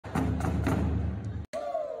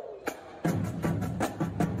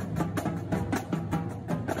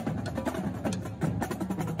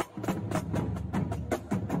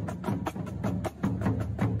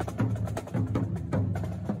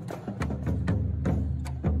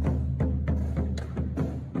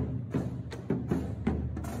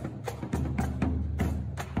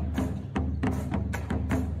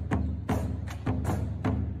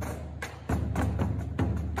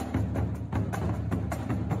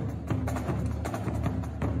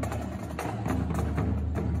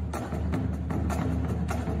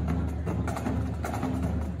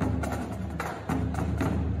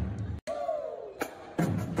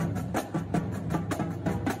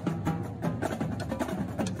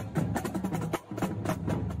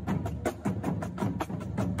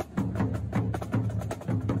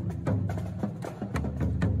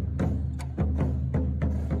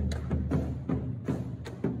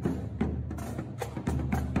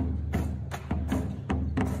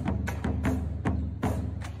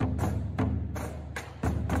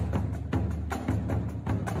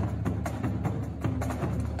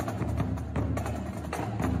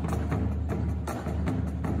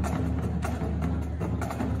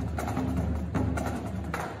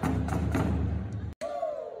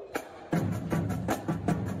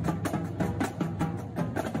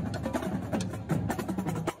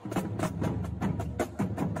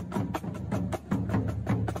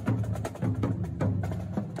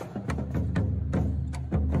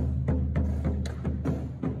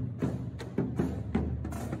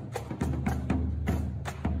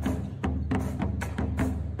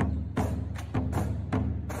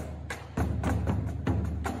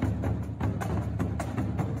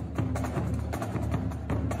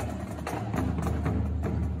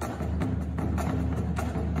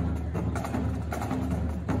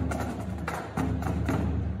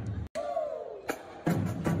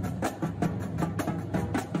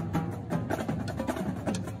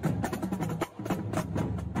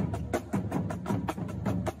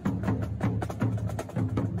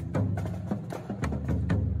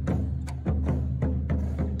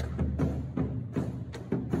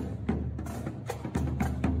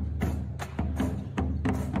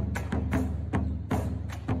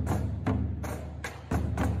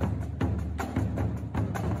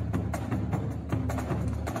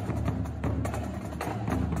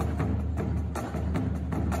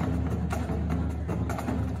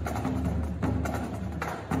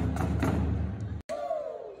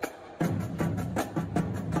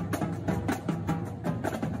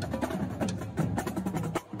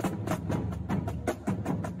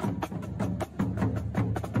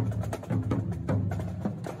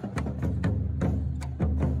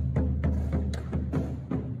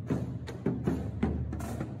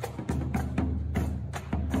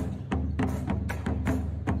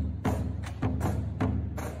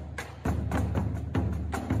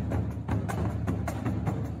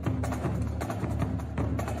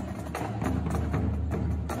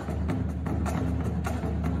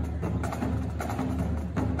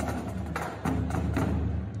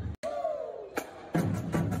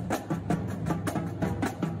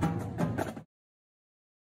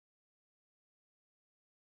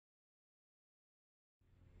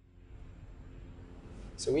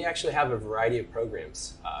So we actually have a variety of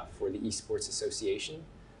programs for the Esports Association.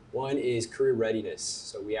 One is career readiness.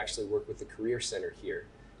 So we actually work with the Career Center here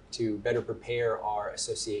to better prepare our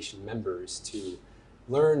association members to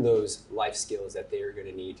learn those life skills that they are going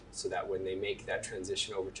to need so that when they make that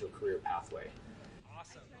transition over to a career pathway.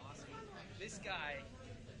 Awesome. This guy,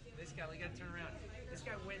 we gotta turn around. This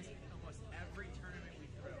guy wins almost every tournament we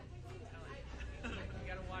throw. I'm telling you. You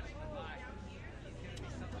gotta watch him live. He's gonna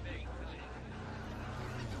be something big.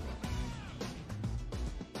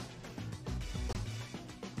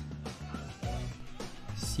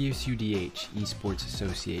 CSUDH Esports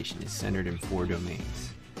Association is centered in 4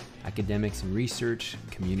 domains: academics and research,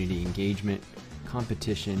 community engagement,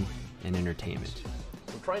 competition, and entertainment.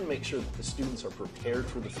 We're trying to make sure that the students are prepared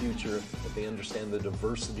for the future, that they understand the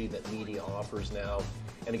diversity that media offers now,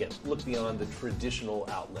 and again, look beyond the traditional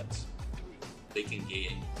outlets. They can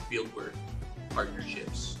gain fieldwork,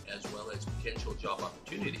 partnerships, as well as potential job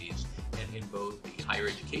opportunities and in both the higher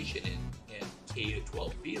education and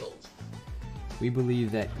K-12 fields. We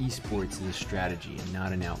believe that esports is a strategy and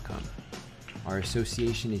not an outcome. Our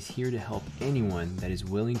association is here to help anyone that is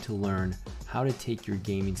willing to learn how to take your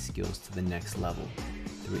gaming skills to the next level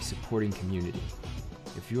through a supporting community.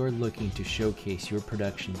 If you are looking to showcase your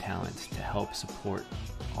production talents to help support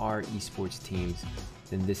our esports teams,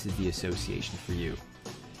 then this is the association for you.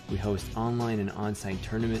 We host online and on-site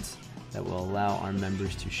tournaments that will allow our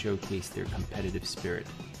members to showcase their competitive spirit.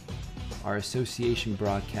 Our association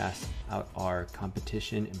broadcasts out our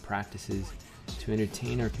competition and practices to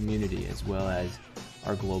entertain our community as well as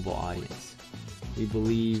our global audience. We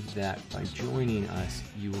believe that by joining us,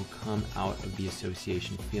 you will come out of the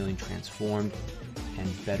association feeling transformed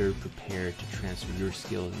and better prepared to transfer your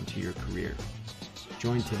skills into your career.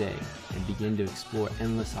 Join today and begin to explore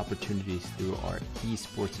endless opportunities through our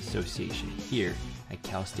Esports Association here at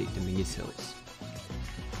Cal State Dominguez Hills.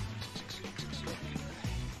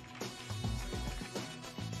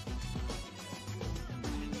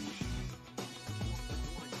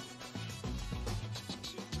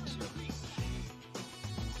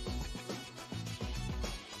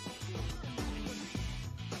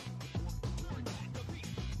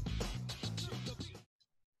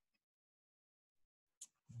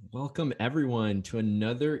 Welcome everyone to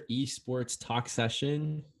another esports talk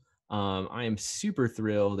session. I am super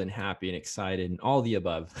thrilled and happy and excited and all the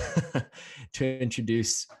above to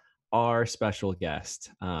introduce our special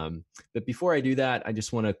guest. But before I do that, I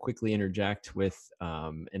just want to quickly interject with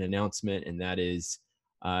an announcement, and that is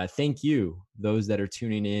thank you, those that are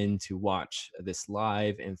tuning in to watch this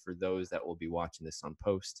live, and for those that will be watching this on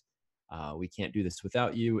post. We can't do this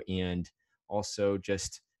without you, and also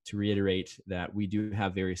just to reiterate that we do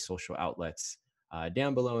have various social outlets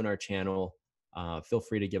down below in our channel. Feel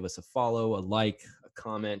free to give us a follow, a like, a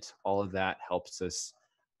comment. All of that helps us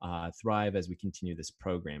thrive as we continue this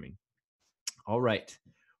programming. All right.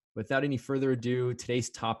 Without any further ado, today's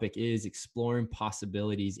topic is exploring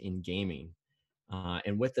possibilities in gaming.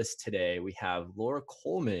 And with us today, we have Laura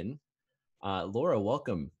Coleman. Laura,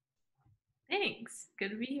 welcome. Thanks. Good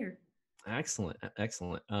to be here. Excellent.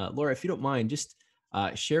 Excellent. Laura, if you don't mind, just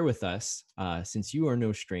share with us, since you are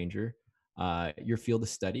no stranger, your field of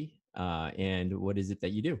study and what is it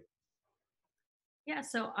that you do? Yeah,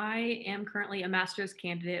 so I am currently a master's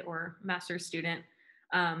candidate or master's student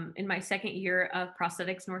in my second year of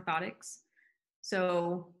prosthetics and orthotics.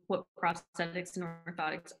 So what prosthetics and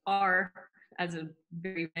orthotics are, as a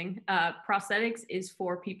very thing, prosthetics is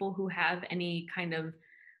for people who have any kind of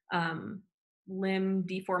limb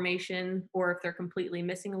deformation, or if they're completely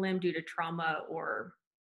missing a limb due to trauma or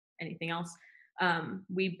anything else.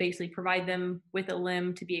 We basically provide them with a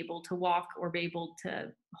limb to be able to walk or be able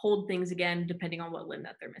to hold things again, depending on what limb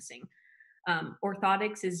that they're missing.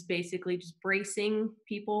 Orthotics is basically just bracing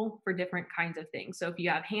people for different kinds of things. So if you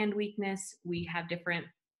have hand weakness, we have different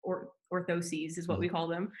orthoses is what we call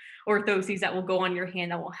them. Orthoses that will go on your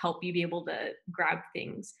hand that will help you be able to grab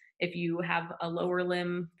things. If you have a lower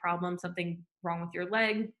limb problem, something wrong with your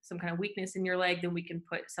leg, some kind of weakness in your leg, then we can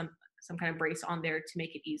put some kind of brace on there to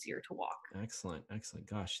make it easier to walk. Excellent. Excellent.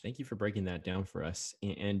 Gosh, thank you for breaking that down for us.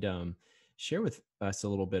 And share with us a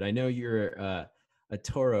little bit. I know you're a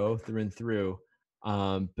Toro through and through,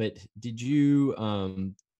 but did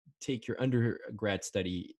you take your undergrad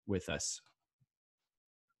study with us?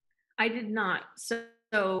 I did not.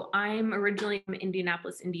 So I'm originally from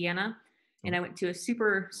Indianapolis, Indiana, and I went to a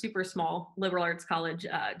super, super small liberal arts college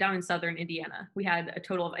down in southern Indiana. We had a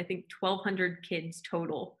total of, I think, 1,200 kids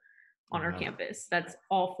total on our campus. That's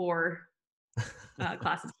all for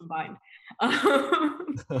classes combined.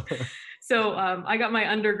 Um, I got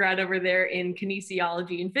my undergrad over there in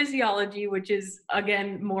kinesiology and physiology, which is,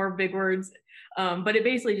 again, more big words. But it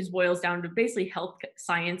basically just boils down to basically health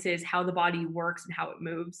sciences, how the body works and how it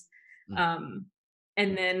moves. Um,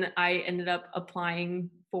 and then I ended up applying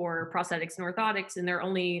for prosthetics and orthotics, and there are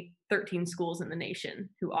only 13 schools in the nation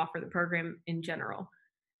who offer the program in general.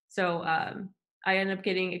 So I ended up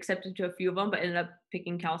getting accepted to a few of them, but ended up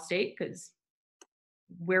picking Cal State because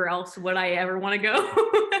where else would I ever want to go?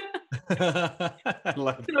 I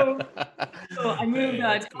love so, that. so I moved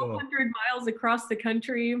That's 1,200 miles across the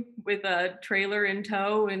country with a trailer in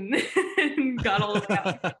tow and, and got all the way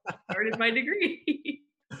out and started my degree.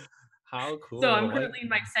 How cool. So I'm Like, currently in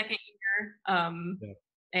my second year, yeah.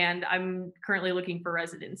 and I'm currently looking for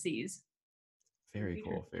residencies. Very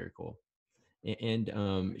cool. Very cool. And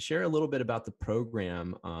share a little bit about the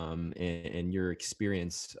program and your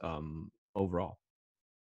experience overall.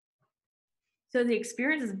 So the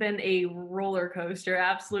experience has been a roller coaster,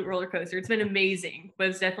 absolute roller coaster. It's been amazing, but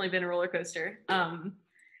it's definitely been a roller coaster.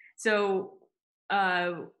 So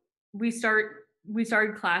uh, we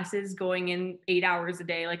started classes going in 8 hours a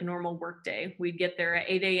day, like a normal work day. We'd get there at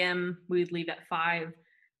 8 a.m. We'd leave at 5.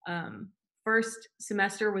 First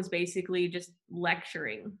semester was basically just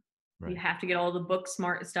lecturing. Right. You have to get all the book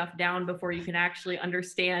smart stuff down before you can actually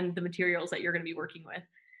understand the materials that you're going to be working with.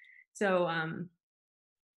 So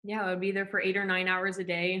yeah, I would be there for 8 or 9 hours a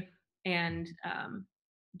day and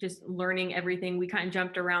just learning everything. We kind of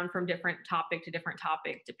jumped around from different topic to different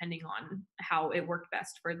topic, depending on how it worked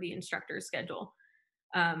best for the instructor's schedule.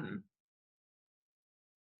 Did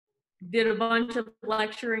a bunch of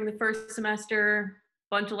lecturing the first semester,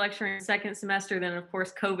 bunch of lecturing the second semester. Then, of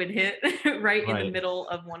course, COVID hit right in the middle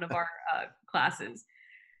of one of our classes.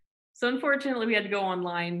 So unfortunately, we had to go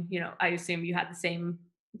online. I assume you had the same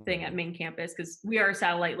thing at main campus because we are a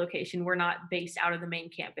satellite location. We're not based out of the main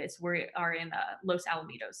campus. We are in Los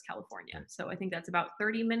Alamitos, California. So I think that's about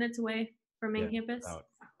 30 minutes away from main campus.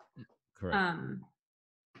 Correct.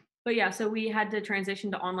 But yeah, so we had to transition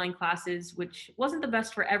to online classes, which wasn't the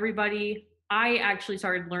best for everybody. I actually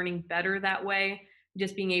started learning better that way,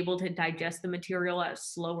 just being able to digest the material at a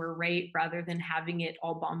slower rate rather than having it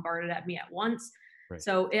all bombarded at me at once. Right.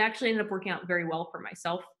 So it actually ended up working out very well for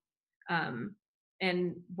myself.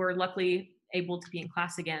 And we're luckily able to be in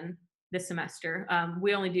class again this semester.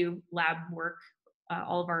 We only do lab work.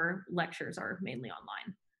 All of our lectures are mainly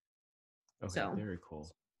online. Okay, so very cool.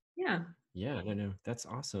 Yeah. Yeah, no, that's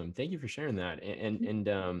awesome. Thank you for sharing that. And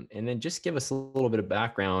then just give us a little bit of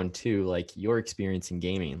background to like your experience in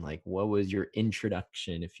gaming. Like, what was your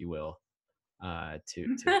introduction, if you will,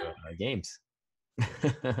 to games?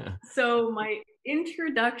 So my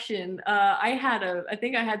introduction, I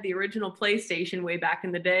think I had the original PlayStation way back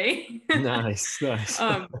in the day. Nice.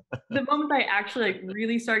 The moment I actually like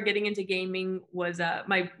really started getting into gaming was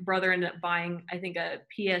my brother ended up buying, I think it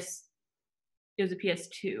was a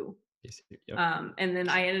PS2. Yep. And then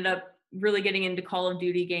I ended up really getting into Call of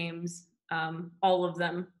Duty games, all of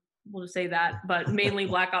them, we'll just say that, but mainly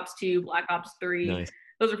Black Ops 2, Black Ops 3. Nice.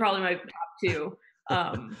 Those are probably my top 2.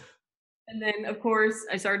 And then, of course,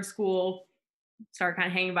 I started school, started kind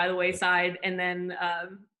of hanging by the wayside. And then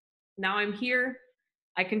now I'm here.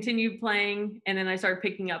 I continued playing. And then I started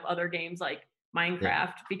picking up other games like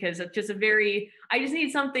Minecraft because it's just I just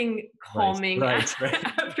need something calming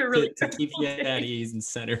after really to keep you at ease and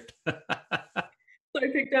centered. So I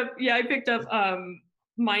picked up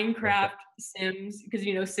Minecraft, Sims,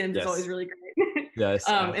 because Sims is always really great. Yes,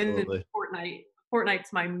 absolutely. And then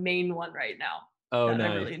Fortnite's my main one right now. Oh,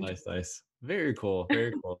 nice. Very cool.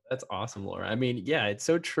 Very cool. That's awesome, Laura. I mean, yeah, it's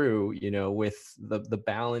so true, with the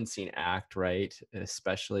balancing act, right?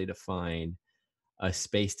 Especially to find a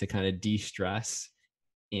space to kind of de-stress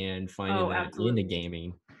and finding that into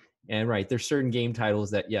gaming. And right, there's certain game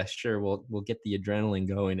titles that, yes, sure, we'll get the adrenaline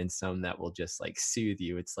going, and some that will just like soothe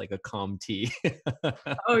you. It's like a calm tea.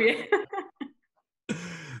 Oh yeah.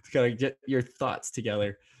 It's gotta get your thoughts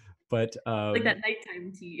together. But like that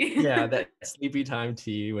nighttime tea. Yeah, that sleepy time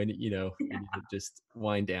tea when you need to just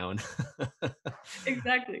wind down.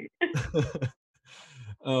 Exactly.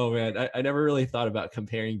 Oh man, I never really thought about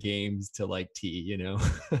comparing games to like tea,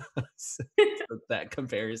 so that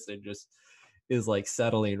comparison just is like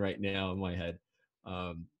settling right now in my head.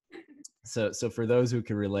 So for those who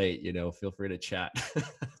can relate, feel free to chat.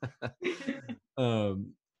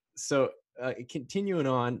 So continuing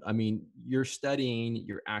on, I mean, you're studying,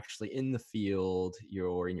 you're actually in the field,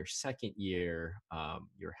 you're in your second year,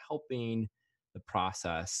 you're helping the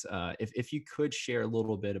process. If you could share a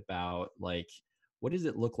little bit about like what does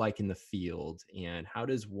it look like in the field, and how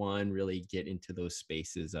does one really get into those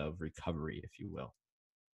spaces of recovery, if you will?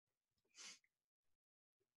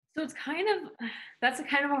 So it's that's a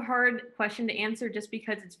kind of a hard question to answer just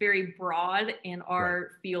because it's very broad and Right.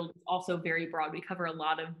 our field is also very broad. We cover a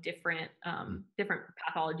lot of Mm. different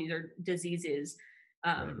pathologies or diseases.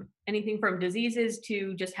 Right, right. Anything from diseases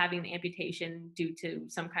to just having an amputation due to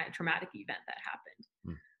some kind of traumatic event that happened.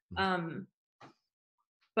 Mm, mm. Um,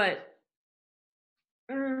 but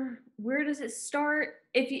where does it start?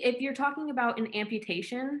 If you're talking about an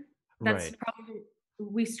amputation, that's Right. probably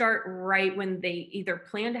we start right when they either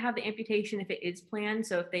plan to have the amputation if it is planned.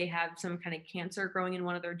 So if they have some kind of cancer growing in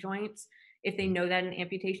one of their joints, if they Mm. know that an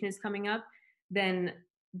amputation is coming up, then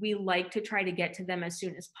we like to try to get to them as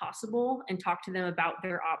soon as possible and talk to them about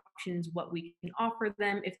their options, what we can offer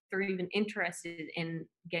them, if they're even interested in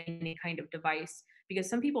getting any kind of device. Because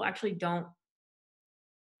some people actually don't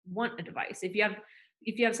want a device. If you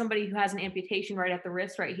have somebody who has an amputation right at the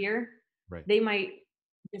wrist right here, Right. they might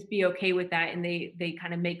just be okay with that and they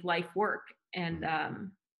kind of make life work. And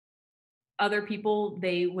Mm. other people,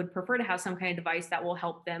 they would prefer to have some kind of device that will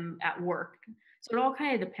help them at work. So it all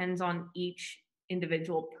kind of depends on each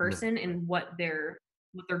individual Right, person right, and what their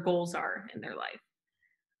goals are in their life.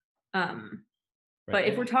 Um, right. but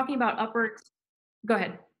if we're talking about upper, go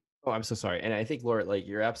ahead. Oh, I'm so sorry. And I think, Laura, like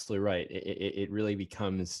you're absolutely right. It really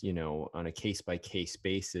becomes, on a case by case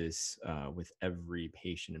basis, with every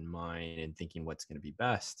patient in mind and thinking what's going to be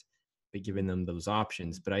best, but giving them those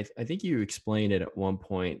options. But I think you explained it at one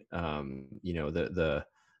point, the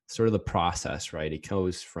sort of the process, right? It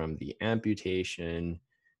goes from the amputation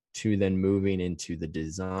to then moving into the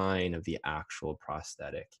design of the actual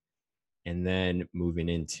prosthetic, and then moving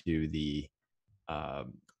into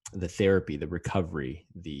um, the therapy, the recovery,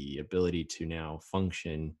 the ability to now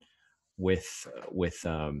function with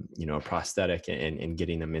a prosthetic, and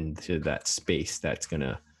getting them into that space that's going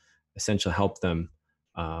to essentially help them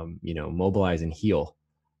mobilize and heal.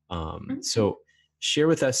 Mhm. So share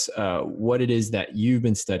with us what it is that you've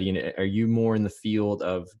been studying. Are you more in the field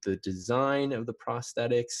of the design of the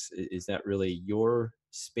prosthetics? Is that really your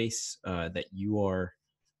space that you are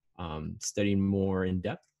studying more in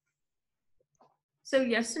depth? So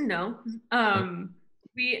yes and no. Okay.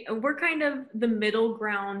 We're kind of the middle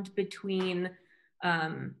ground between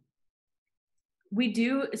um, you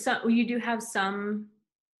do have some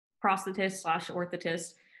prosthetist slash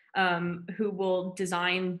orthotist who will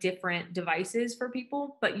design different devices for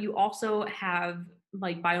people, but you also have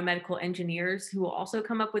like biomedical engineers who will also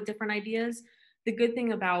come up with different ideas. The good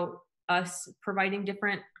thing about us providing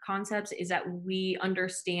different concepts is that we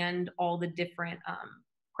understand all the different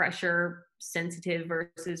pressure sensitive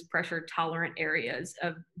versus pressure tolerant areas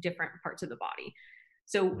of different parts of the body.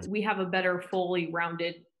 So Right. we have a better, fully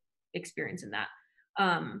rounded experience in that.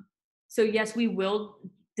 Um, so yes, we will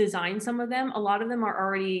design some of them. A lot of them are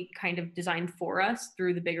already kind of designed for us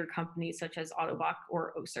through the bigger companies such as Autobach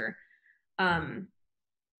or Oser. Um,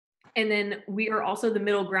 and then we are also the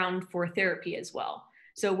middle ground for therapy as well.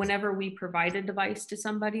 So whenever we provide a device to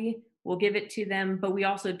somebody, we'll give it to them, but we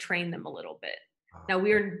also train them a little bit. Now,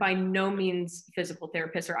 we Right. are by no means physical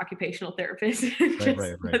therapists or occupational therapists. Right, Just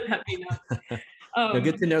right, right. let that be known. No,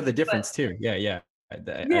 good to know the But difference too. Yeah, yeah. I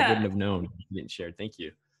yeah, wouldn't have known if you didn't share. Thank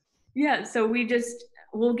you. yeah. So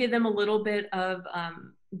we'll give them a little bit of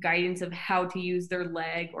guidance of how to use their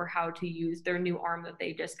leg or how to use their new arm that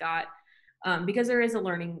they just got, because there is a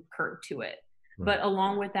learning curve to it. Right. But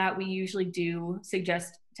along with that, we usually do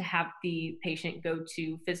suggest to have the patient go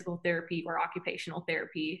to physical therapy or occupational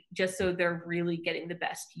therapy, just so they're really getting the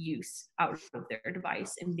best use out of their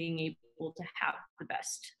device and being able to have the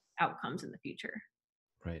best outcomes in the future.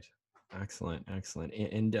 Right. Excellent. Excellent.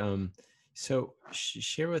 And so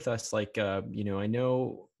share with us, like, I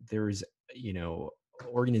know there's, you know,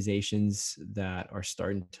 organizations that are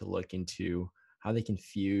starting to look into how they can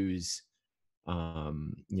fuse,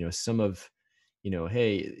 some of,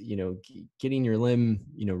 hey, getting your limb,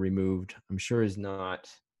 removed, I'm sure is not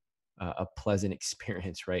a pleasant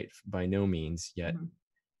experience, right? By no means. Yet Mhm.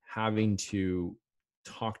 having to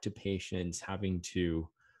talk to patients, having to,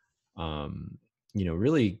 um,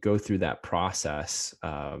 really go through that process.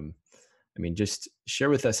 I mean, just share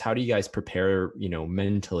with us, how do you guys prepare,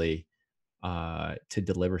 mentally, to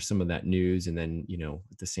deliver some of that news, and then,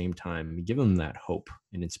 at the same time, give them that hope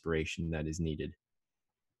and inspiration that is needed.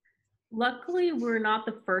 Luckily, we're not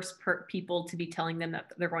the first people to be telling them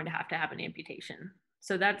that they're going to have an amputation.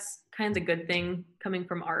 So that's kind of the good thing coming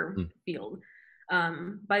from our Mm. field.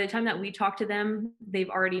 By the time that we talk to them, they've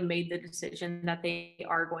already made the decision that they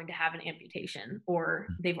are going to have an amputation, or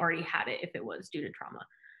they've already had it if it was due to trauma.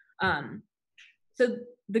 Um, So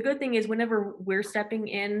the good thing is whenever we're stepping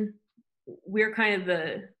in, we're kind of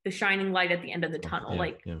the shining light at the end of the tunnel. Yeah,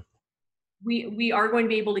 Like yeah. we are going to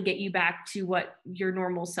be able to get you back to what your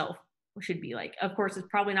normal self should be like. Of course, it's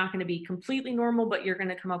probably not going to be completely normal, but you're going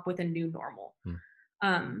to come up with a new normal.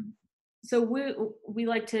 Um, so we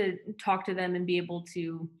like to talk to them and be able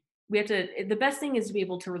to, the best thing is to be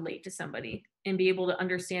able to relate to somebody and be able to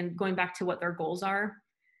understand, going back to what their goals are.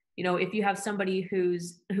 You know, if you have somebody who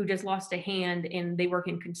just lost a hand and they work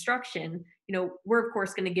in construction, you know, we're of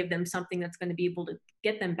course going to give them something that's going to be able to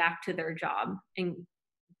get them back to their job and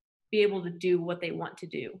be able to do what they want to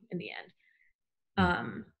do in the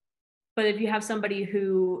end. But if you have somebody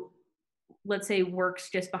who, let's say, works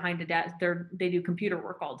just behind a desk, they do computer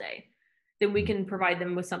work all day, then we can provide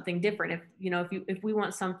them with something different. If, you know, if we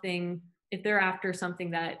want something, if they're after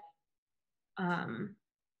something that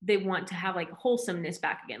they want to have like wholesomeness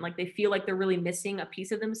back again, like they feel like they're really missing a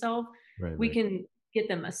piece of themselves, we can get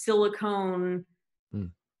them a silicone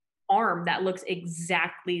arm that looks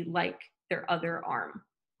exactly like their other arm.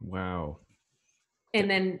 Wow. And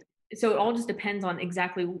then, so it all just depends on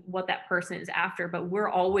exactly what that person is after. But we're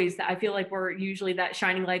always, I feel like we're usually that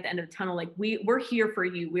shining light at the end of the tunnel. Like we're here for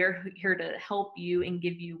you. We're here to help you and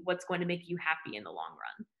give you what's going to make you happy in the long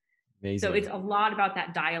run. Amazing. So it's a lot about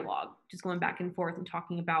that dialogue, just going back and forth and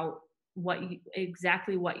talking about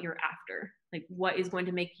exactly what you're after, like what is going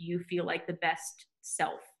to make you feel like the best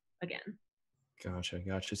self again. Gotcha.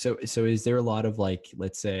 So is there a lot of, like,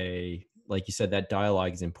 let's say, like you said, that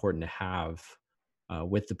dialogue is important to have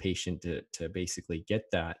with the patient to basically get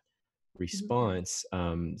that response.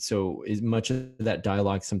 So is much of that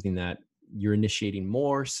dialogue something that you're initiating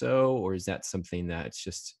more so, or is that something that's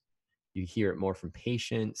just, you hear it more from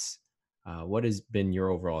patients? What has been your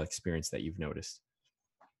overall experience that you've noticed?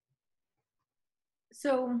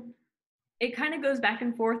 So it kind of goes back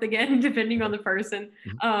and forth again, depending on the person.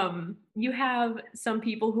 You have some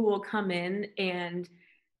people who will come in and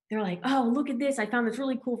they're like, oh, look at this. I found this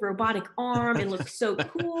really cool robotic arm. It looks so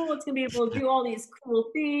cool. It's going to be able to do all these cool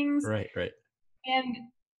things. Right.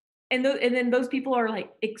 And then those people are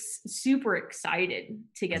like super excited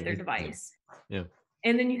to get their device. Yeah.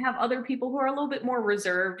 And then you have other people who are a little bit more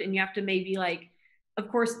reserved, and you have to maybe, like, of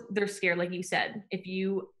course they're scared. Like you said, if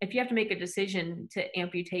you have to make a decision to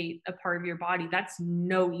amputate a part of your body, that's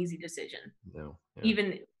no easy decision. No. Yeah.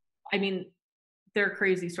 Even, I mean, they're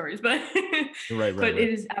crazy stories, but right. It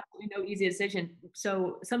is absolutely no easy decision.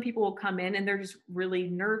 So some people will come in and they're just really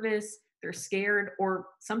nervous, they're scared, or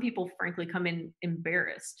some people frankly come in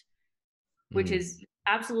embarrassed, which is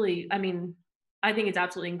absolutely, I mean, I think it's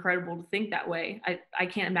absolutely incredible to think that way. I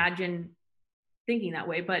can't imagine thinking that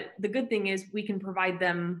way, but the good thing is we can provide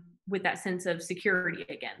them with that sense of security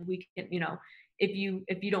again. We can, you know, if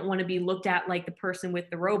you don't want to be looked at like the person with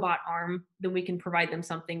the robot arm, then we can provide them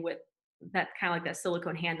something with that kind of like that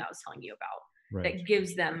silicone hand that I was telling you about, that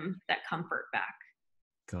gives them that comfort back.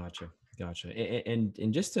 Gotcha.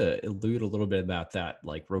 And just to allude a little bit about that,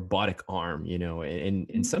 like robotic arm, you know,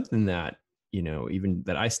 and something that, you know, even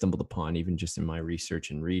that I stumbled upon, even just in my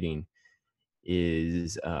research and reading,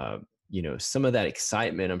 is, you know, some of that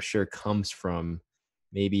excitement, I'm sure, comes from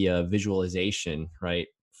maybe a visualization, right?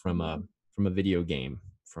 From a video game,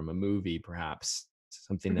 from a movie, perhaps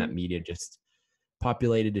something that media just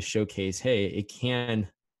populated to showcase, hey, it can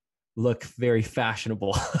look very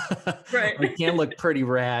fashionable. Right. It can look pretty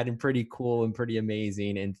rad and pretty cool and pretty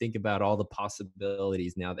amazing. And think about all the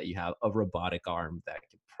possibilities now that you have a robotic arm that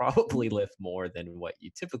can probably lift more than what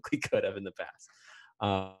you typically could have in the past.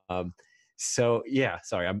 So yeah,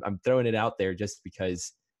 sorry, I'm throwing it out there just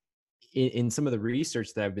because in some of the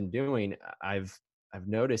research that I've been doing, I've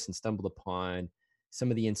noticed and stumbled upon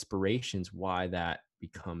some of the inspirations why that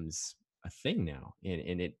becomes a thing now,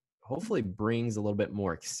 and it hopefully brings a little bit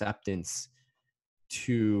more acceptance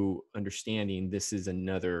to understanding this is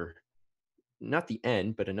another, not the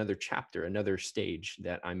end, but another chapter, another stage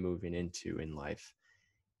that I'm moving into in life.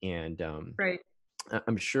 And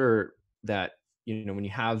I'm sure that, you know, when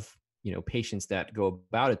you have, you know, patients that go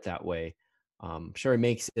about it that way, I'm sure it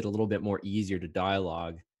makes it a little bit more easier to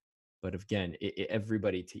dialogue. But again,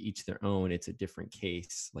 everybody to each their own. It's a different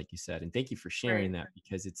case, like you said. And thank you for sharing that,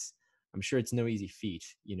 because I'm sure it's no easy feat,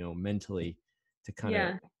 you know, mentally to kind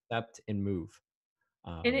of accept and move.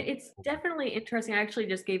 And it's definitely interesting. I actually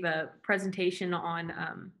just gave a presentation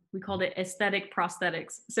on, we called it aesthetic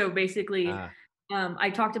prosthetics. So basically, I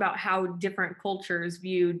talked about how different cultures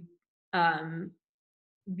view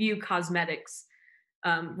cosmetics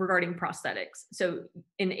regarding prosthetics. So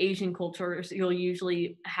in Asian cultures, you'll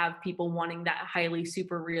usually have people wanting that highly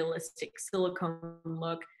super realistic silicone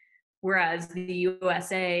look, whereas the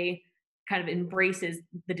USA kind of embraces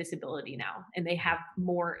the disability now, and they have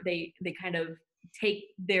more, they kind of take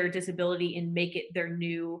their disability and make it their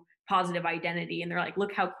new positive identity, and they're like,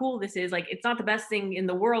 look how cool this is. Like, it's not the best thing in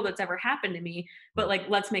the world that's ever happened to me, but like,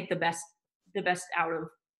 let's make the best out of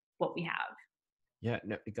what we have. Yeah,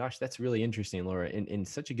 no, gosh, that's really interesting, Laura. And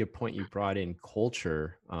such a good point you brought in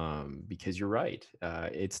culture, because you're right.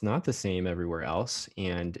 It's not the same everywhere else.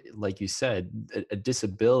 And like you said, a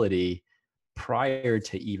disability prior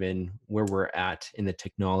to even where we're at in the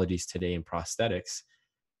technologies today in prosthetics,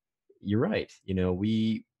 you're right. You know,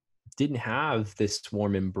 we didn't have this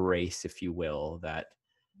warm embrace, if you will, that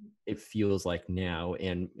it feels like now,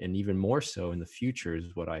 and even more so in the future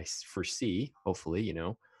is what I foresee, hopefully, you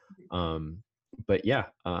know. But yeah,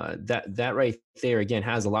 that right there again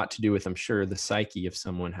has a lot to do with, I'm sure, the psyche of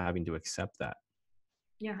someone having to accept that.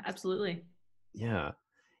 Yeah, absolutely. Yeah.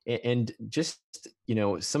 And just, you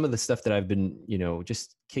know, some of the stuff that I've been, you know,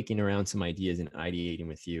 just kicking around some ideas and ideating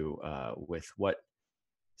with you, with what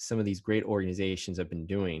some of these great organizations have been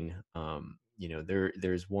doing. You know,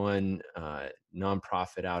 there's one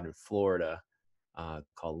nonprofit out in Florida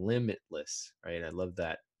called Limitless, right? I love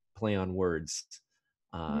that play on words.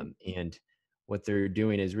 And what they're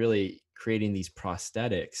doing is really creating these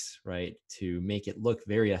prosthetics, right, to make it look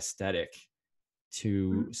very aesthetic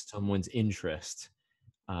to someone's interest,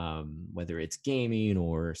 whether it's gaming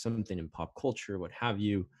or something in pop culture, what have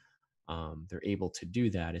you. They're able to do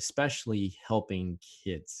that, especially helping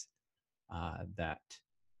kids that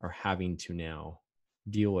are having to now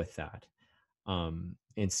deal with that.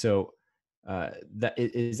 And so, that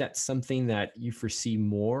is that something that you foresee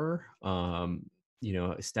more? You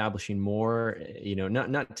know, establishing more. You know,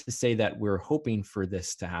 not to say that we're hoping for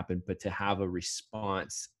this to happen, but to have a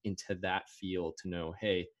response into that field to know,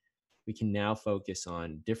 hey, we can now focus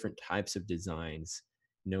on different types of designs,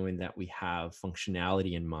 knowing that we have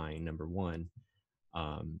functionality in mind, number one.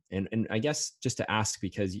 And I guess just to ask,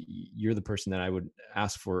 because you're the person that I would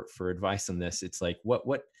ask for advice on this, it's like, what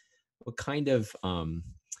kind of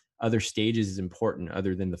other stages is important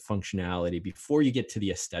other than the functionality before you get to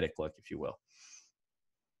the aesthetic look, if you will?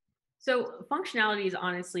 So functionality is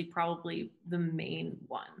honestly probably the main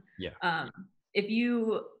one. Yeah. If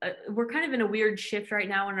you, we're kind of in a weird shift right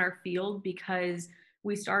now in our field, because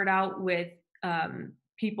we start out with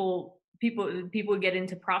people would get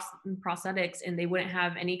into prosthetics and they wouldn't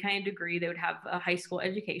have any kind of degree. They would have a high school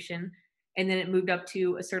education, and then it moved up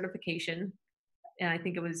to a certification. And I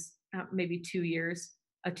think it was maybe 2 years,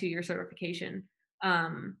 a 2-year certification.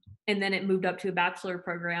 And then it moved up to a bachelor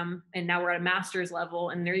program, and now we're at a master's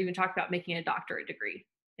level, and they're even talking about making a doctorate degree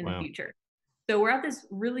in the future. So we're at this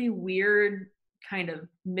really weird kind of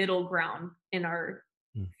middle ground in our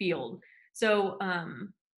field. So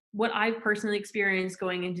what I've personally experienced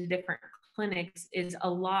going into different clinics is a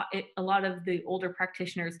lot of the older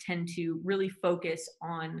practitioners tend to really focus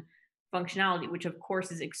on functionality, which of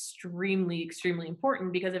course is extremely, extremely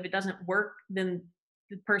important, because if it doesn't work, then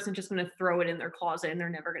the person's just going to throw it in their closet and they're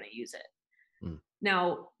never going to use it.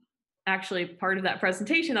 Now, actually, part of that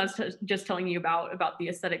presentation I was just telling you about the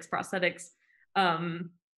aesthetics prosthetics,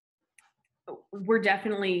 we're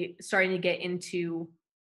definitely starting to get into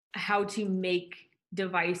how to make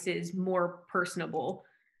devices more personable,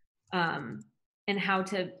 and how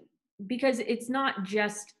to, because it's not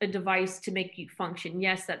just a device to make you function.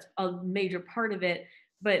 Yes, that's a major part of it,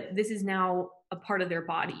 but this is now a part of their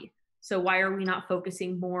body. So why are we not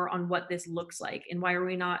focusing more on what this looks like? And why are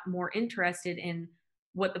we not more interested in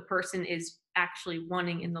what the person is actually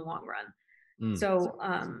wanting in the long run? So,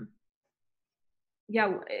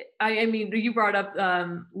 yeah, I mean, you brought up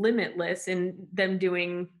Limitless and them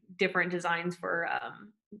doing different designs for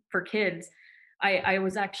kids. I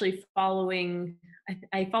was actually following,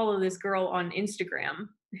 I follow this girl on Instagram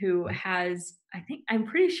who has, I'm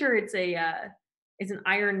pretty sure it's an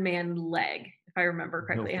Iron Man leg, if I remember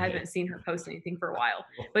correctly. I haven't seen her post anything for a while,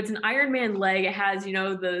 but it's an Iron Man leg. It has, you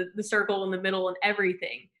know, the circle in the middle and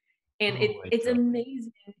everything. And it's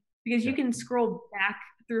amazing, because you can scroll back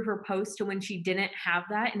through her post to when she didn't have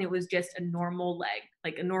that, and it was just a normal leg,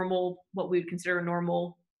 like a normal, what we would consider a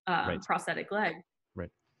normal prosthetic leg. Right.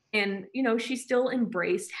 And, you know, she still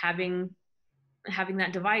embraced having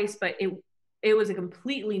that device, but it was a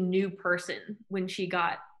completely new person when she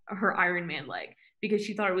got her Iron Man leg, because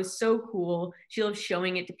she thought it was so cool. She loved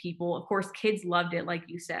showing it to people. Of course, kids loved it, like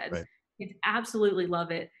you said. Right. Kids absolutely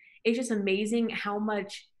love it. It's just amazing how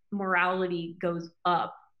much morality goes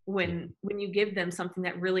up when you give them something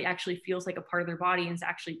that really actually feels like a part of their body and is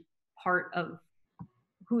actually part of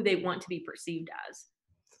who they want to be perceived as.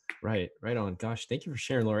 Right on. Gosh, thank you for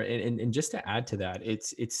sharing, Laura. And just to add to that,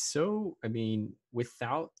 it's so, I mean,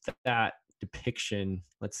 without that depiction,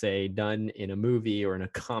 let's say done in a movie or in a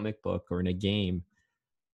comic book or in a game,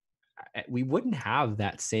 we wouldn't have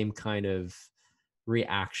that same kind of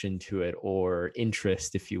reaction to it or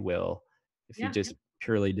interest, if you will, if you Yeah. just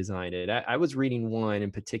purely designed it. I was reading one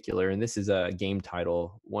in particular, and this is a game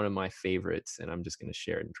title, one of my favorites, and I'm just going to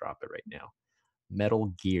share it and drop it right now. Metal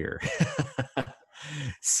Gear.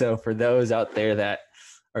 So for those out there that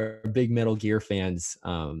are big Metal Gear fans,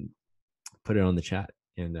 put it on the chat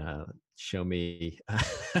and show me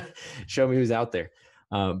show me who's out there.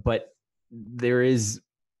 But there's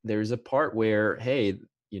a part where, hey,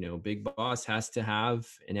 Big Boss has to have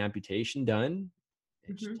an amputation done.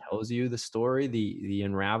 It Mhm. tells you the story, the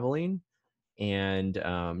unraveling, and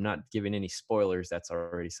not giving any spoilers. That's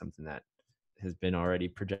already something that has been already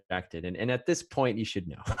projected. And at this point, you should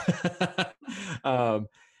know.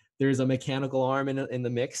 There's a mechanical arm in the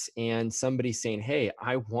mix, and somebody saying, hey,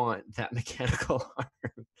 I want that mechanical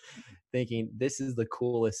arm, thinking this is the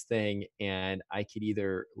coolest thing. And I could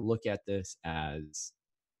either look at this as,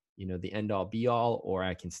 the end all be all, or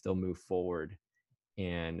I can still move forward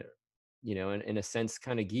and, in a sense,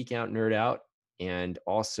 kind of geek out, nerd out, and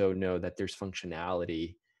also know that there's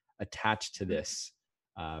functionality attached to this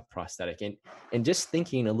prosthetic. And just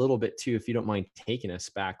thinking a little bit too, if you don't mind taking us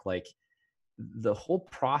back, like the whole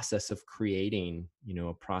process of creating,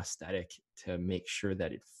 a prosthetic to make sure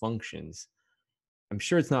that it functions. I'm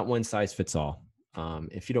sure it's not one size fits all.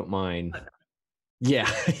 If you don't mind. Yeah,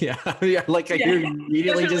 yeah, yeah. Like I hear you immediately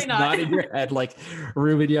definitely just not. nodding your head, like,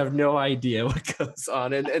 Ruben, you have no idea what goes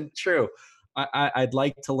on. And true, I'd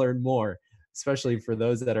like to learn more, especially for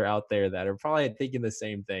those that are out there that are probably thinking the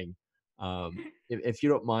same thing. If you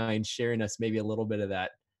don't mind sharing us maybe a little bit of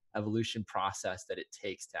that evolution process that it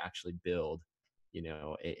takes to actually build,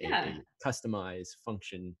 Yeah. a customized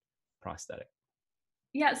function prosthetic.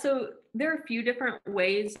 Yeah, so there are a few different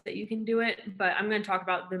ways that you can do it, but I'm going to talk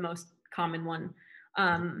about the most common one.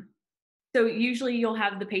 Um, so usually you'll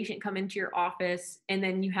have the patient come into your office and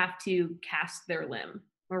then you have to cast their limb,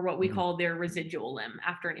 or what we Mhm. call their residual limb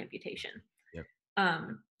after an amputation. Yep.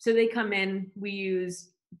 So they come in, we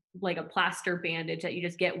use like a plaster bandage that you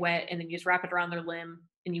just get wet and then you just wrap it around their limb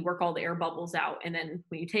and you work all the air bubbles out. And then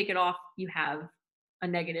when you take it off, you have a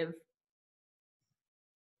negative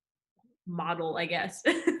model, I guess.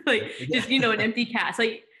 Like Yeah. just an empty cast.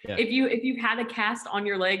 Like Yeah. if you've had a cast on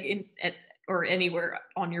your leg or anywhere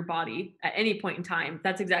on your body at any point in time,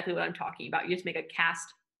 that's exactly what I'm talking about. You just make a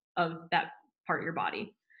cast of that part of your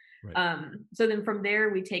body. Right. So then from there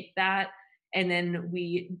we take that and then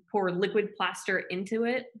we pour liquid plaster into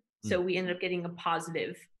it. So we end up getting a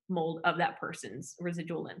positive mold of that person's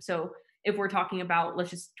residual limb. So if we're talking about, let's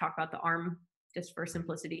just talk about the arm just for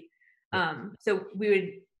simplicity. So we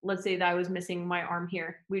would, let's say that I was missing my arm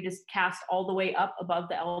here. We just cast all the way up above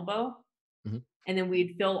the elbow. Mhm. And then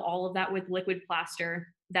we'd fill all of that with liquid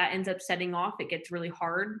plaster. That ends up setting off. It gets really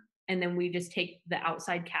hard. And then we just take the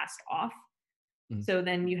outside cast off. Mhm. So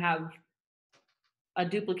then you have a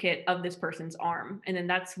duplicate of this person's arm. And then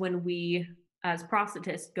that's when we, as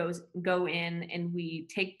prosthetists, go in and we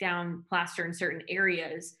take down plaster in certain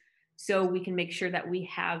areas so we can make sure that we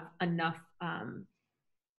have enough,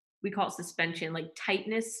 we call it suspension, like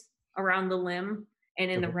tightness around the limb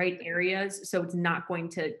and in the Okay. right areas. So it's not going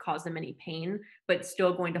to cause them any pain, but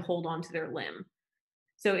still going to hold on to their limb.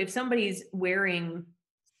 So if somebody's wearing,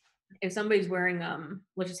 let's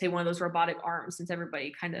just say one of those robotic arms, since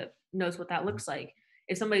everybody kind of knows what that looks like.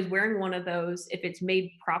 If somebody's wearing one of those, if it's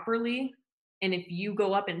made properly, and if you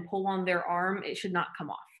go up and pull on their arm, it should not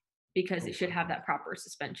come off because it should have that proper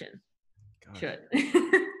suspension. Gosh. Should.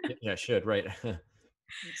 Yeah, should, right.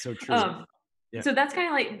 So true. Yeah. So that's kind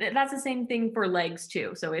of like, that's the same thing for legs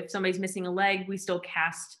too. So if somebody's missing a leg, we still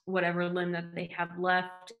cast whatever limb that they have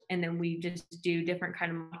left, and then we just do different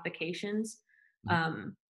kind of modifications.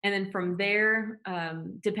 And then from there,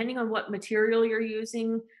 depending on what material you're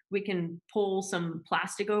using, we can pull some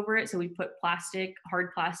plastic over it. So we put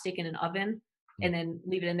hard plastic in an oven and then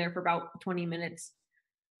leave it in there for about 20 minutes.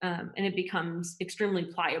 And it becomes extremely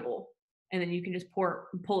pliable. And then you can just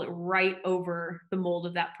pull it right over the mold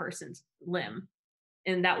of that person's limb.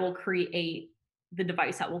 And that will create the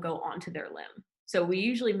device that will go onto their limb. So we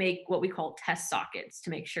usually make what we call test sockets to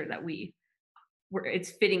make sure that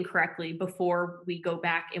it's fitting correctly before we go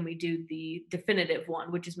back and we do the definitive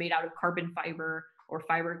one, which is made out of carbon fiber or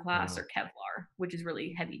fiberglass or Kevlar, which is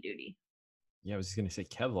really heavy duty. Yeah, I was just going to say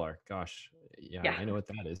Kevlar. Gosh, yeah, I know what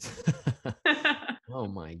that is. Oh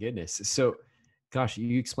my goodness. So, gosh,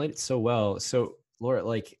 you explained it so well. So Laura,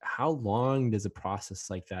 like how long does a process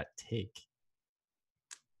like that take?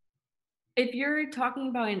 If you're talking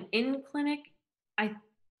about an in clinic, I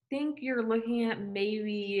think you're looking at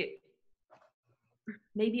maybe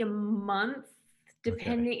a month, Okay.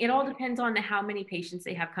 depending. It all depends on how many patients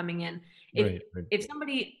they have coming in. If Right. Right. if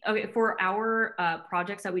somebody, okay, for our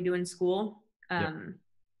projects that we do in school, Yep.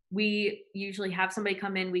 we usually have somebody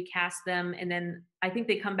come in, we cast them, and then I think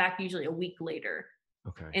they come back usually a week later,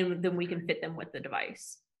 Okay. and then we can fit them with the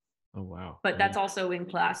device. Oh, wow. But that's also in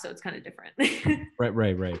class, so it's kind of different.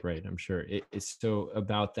 Right. I'm sure it's so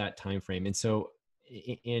about that time frame. And so,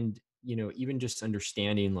 and even just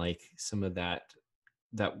understanding like some of that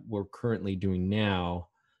we're currently doing now,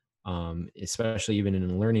 especially even in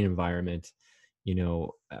a learning environment,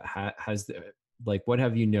 has the like what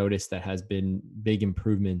have you noticed that has been big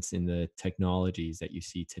improvements in the technologies that you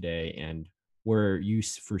see today, and where you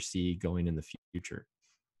foresee going in the future?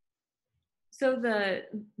 So the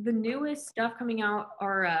newest stuff coming out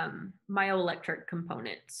are myoelectric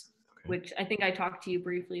components, Okay. which I think I talked to you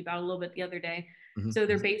briefly about a little bit the other day. Mhm. So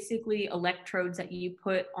they're basically electrodes that you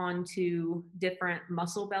put onto different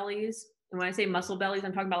muscle bellies. And when I say muscle bellies,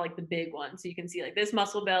 I'm talking about like the big ones. So you can see like this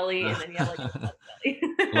muscle belly, and then you have like this muscle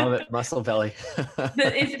Love belly. it. Muscle belly. It's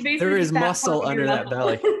There basically is just that part muscle of your under that muscle.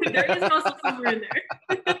 belly. There is muscle somewhere in there.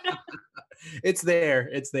 It's there.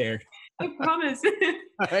 It's there. I promise.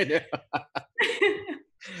 I know.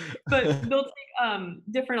 But they'll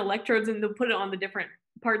take different electrodes and they'll put it on the different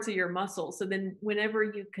parts of your muscle. So then whenever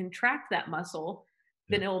you contract that muscle,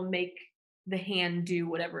 then Yeah. it'll make the hand do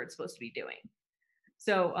whatever it's supposed to be doing.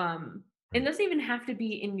 So it Right. doesn't even have to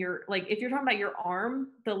be in your, like if you're talking about your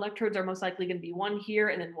arm, the electrodes are most likely going to be one here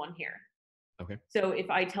and then one here. Okay. So if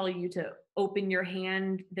I tell you to open your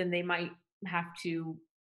hand, then they might have to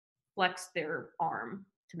flex their arm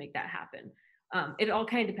to make that happen. It all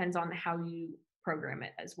kind of depends on how you program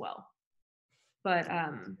it as well. But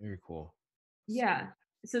Very cool. yeah,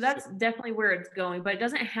 so So, that's definitely where it's going. But it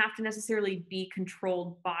doesn't have to necessarily be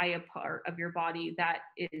controlled by a part of your body that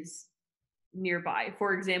is nearby.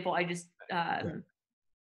 For example, yeah.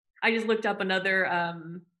 I just looked up another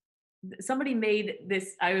somebody made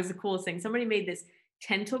this, I was the coolest thing. Somebody made this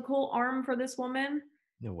tentacle arm for this woman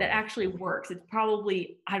No that way. actually works. It's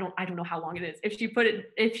probably, I don't know how long it is. If she put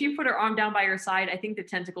her arm down by her side, I think the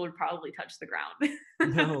tentacle would probably touch the ground.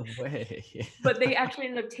 No way. But they actually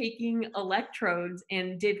ended up taking electrodes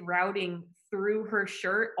and did routing through her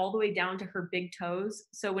shirt all the way down to her big toes.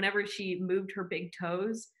 So whenever she moved her big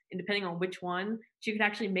toes, and depending on which one, she could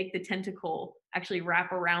actually make the tentacle actually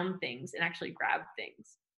wrap around things and actually grab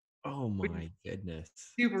things, Oh which is my goodness.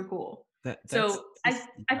 super cool. That's So just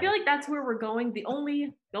I feel like that's where we're going. The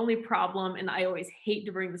only problem, and I always hate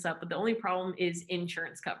to bring this up, but the only problem is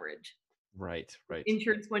insurance coverage. right.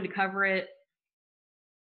 Insurance going to cover it?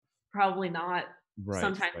 Probably not. Right.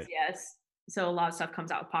 Sometimes Right. yes. So a lot of stuff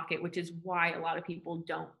comes out of pocket, which is why a lot of people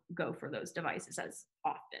don't go for those devices as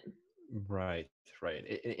often. Right.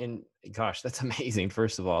 Right. And gosh, that's amazing.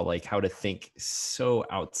 First of all, like how to think so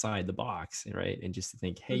outside the box, right? And just to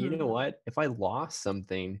think, hey, you know Mhm. what? If I lost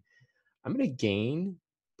something, I'm going to gain,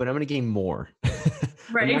 but I'm going to gain more. I'm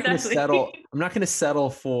Right, not going to exactly. settle. I'm not going to settle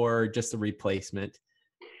for just a replacement.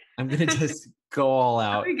 I'm going to just go all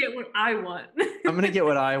I'm out. gonna get what I want. I'm going to get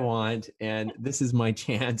what I want. And this is my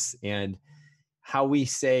chance. And how we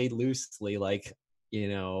say loosely, like,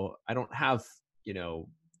 I don't have,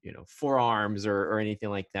 four arms or anything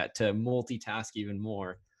like that to multitask even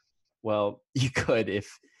more. Well, you could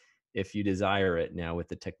if you desire it now with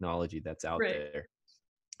the technology that's out Right. there.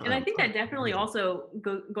 And I think Oh, that definitely amazing. also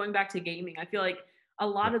going back to gaming, I feel like a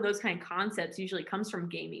Yeah. lot of those kind of concepts usually comes from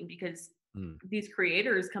gaming because Mm. these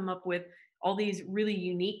creators come up with all these really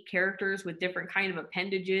unique characters with different kind of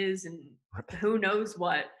appendages and who knows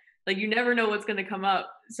what. Like you never know what's going to come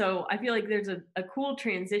up. So I feel like there's a cool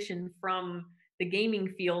transition from the gaming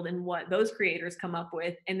field and what those creators come up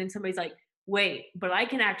with. And then somebody's like, wait, but I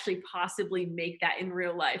can actually possibly make that in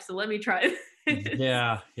real life. So let me try this.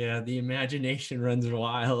 Yeah. The imagination runs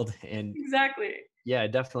wild, and Exactly. yeah,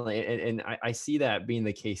 definitely. And I see that being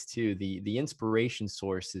the case too. The inspiration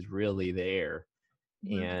source is really there,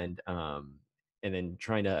 Mhm. and then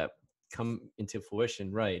trying to come into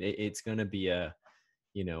fruition. Right. It's going to be a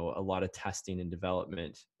lot of testing and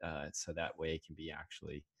development, so that way it can be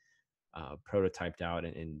actually prototyped out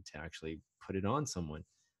and to actually put it on someone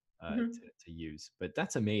Mhm. to use. But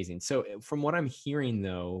that's amazing. So from what I'm hearing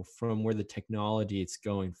though, from where the technology it's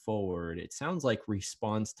going forward, it sounds like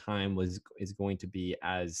response time is going to be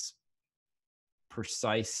as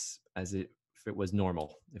precise as if it was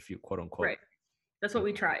normal, if you quote unquote. Right. That's what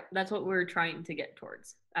we Okay. try. That's what we're trying to get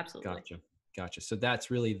towards. Absolutely. Gotcha. Gotcha. So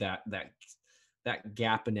that's really that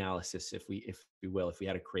gap analysis, if we will, if we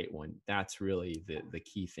had to create one, that's really the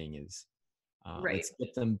key thing is Right. let's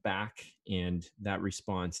get them back, and that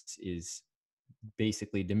response is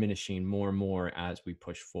basically diminishing more and more as we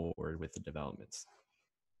push forward with the developments.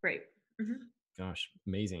 Right. Mm-hmm. Gosh,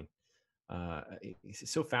 amazing.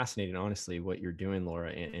 It's so fascinating, honestly, what you're doing,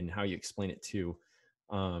 Laura, and how you explain it too.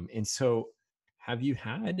 And so, have you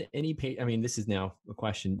had any I mean, this is now a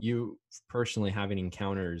question. You personally having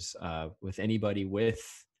encounters with anybody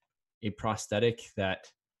with a prosthetic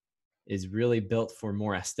that is really built for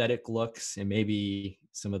more aesthetic looks and maybe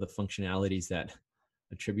some of the functionalities that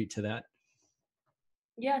attribute to that?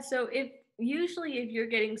 Yeah, so if you're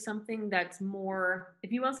getting something that's more,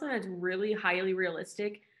 if you want something that's really highly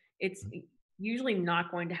realistic, it's usually not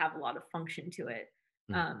going to have a lot of function to it,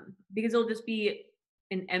 because it'll just be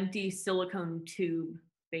an empty silicone tube,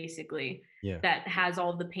 basically, Yeah. that has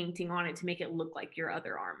all the painting on it to make it look like your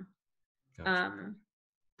other arm. Gotcha.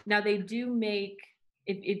 Now they do make,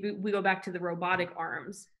 if we go back to the robotic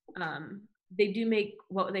arms, they do make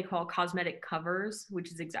what they call cosmetic covers,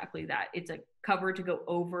 which is exactly that. It's a cover to go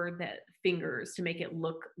over the fingers to make it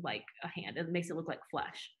look like a hand. It makes it look like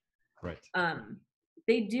flesh. Right.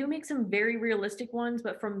 They do make some very realistic ones,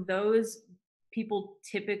 but from those, people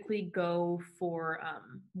typically go for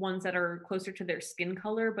ones that are closer to their skin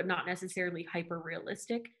color, but not necessarily hyper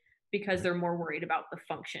realistic, because they're more worried about the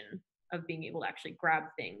function of being able to actually grab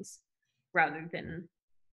things rather than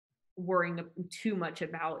worrying too much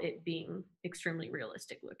about it being extremely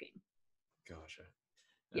realistic looking. Gotcha.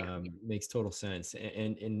 Yeah. Makes total sense.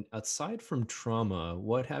 And aside from trauma,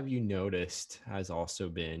 what have you noticed has also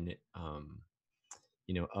been,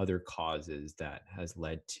 other causes that has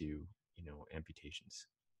led to, amputations?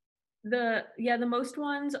 The most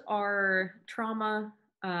ones are trauma,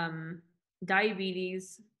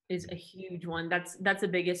 diabetes is a huge one. That's the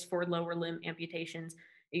biggest for lower limb amputations.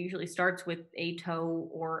 It usually starts with a toe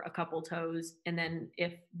or a couple toes, and then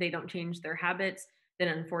if they don't change their habits, then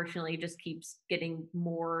unfortunately it just keeps getting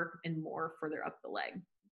more and more further up the leg.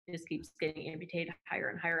 It just keeps getting amputated higher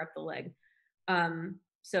and higher up the leg.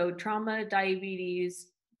 So trauma, diabetes,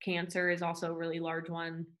 cancer is also a really large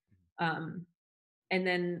one. And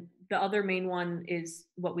then the other main one is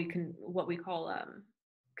what we call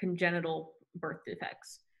congenital birth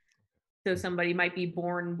defects. So somebody might be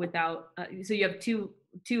born without. So you have two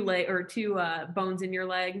bones in your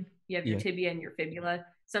leg. You have your tibia and your fibula.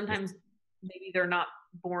 Sometimes maybe they're not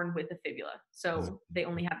born with a fibula, so they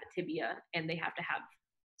only have the tibia, and they have to have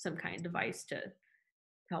some kind of device to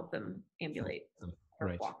help them ambulate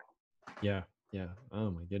or walk. Yeah. Yeah. Oh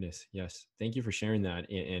my goodness. Yes. Thank you for sharing that.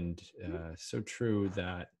 And so true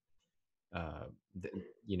that,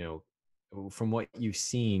 from what you've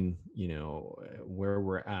seen, where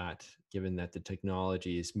we're at, given that the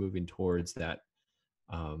technology is moving towards that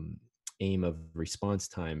aim of response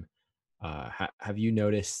time, have you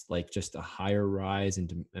noticed like just a higher rise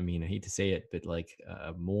into, I mean, I hate to say it, but like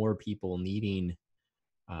more people needing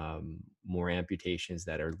more amputations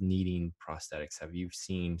that are needing prosthetics? Have you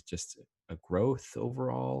seen just a growth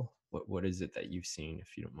overall? What is it that you've seen,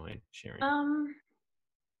 if you don't mind sharing?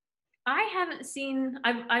 I haven't seen.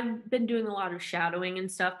 I've been doing a lot of shadowing and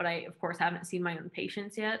stuff, but I of course haven't seen my own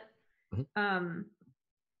patients yet.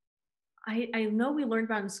 I know we learned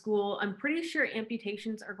about in school. I'm pretty sure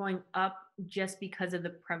amputations are going up just because of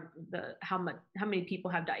how many people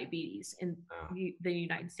have diabetes in the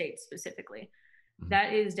United States specifically.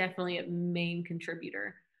 That is definitely a main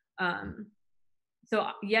contributor. So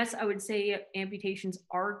yes, I would say amputations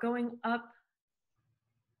are going up,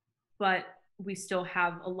 but we still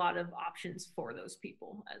have a lot of options for those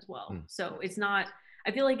people as well. So it's not,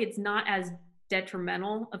 I feel like it's not as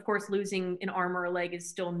detrimental. Of course, losing an arm or a leg is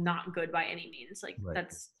still not good by any means. Like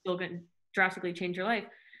that's still going to drastically change your life.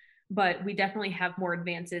 But we definitely have more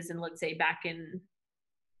advances than, let's say, back in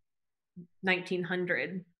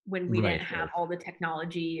 1900, when we didn't have all the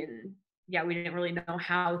technology, and we didn't really know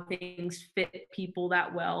how things fit people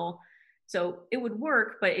that well. So it would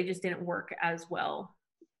work, but it just didn't work as well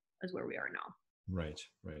as where we are now. Right.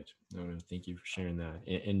 No, thank you for sharing that.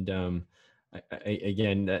 And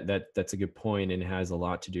again, that's a good point, and it has a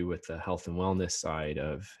lot to do with the health and wellness side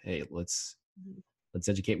of, hey, let's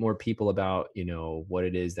educate more people about, what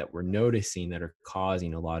it is that we're noticing that are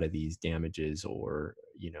causing a lot of these damages, or,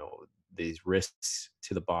 these risks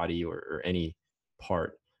to the body or any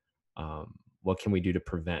part. What can we do to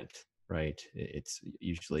prevent? Right. It's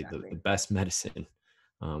usually the best medicine.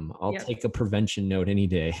 I'll take a prevention note any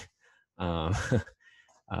day. From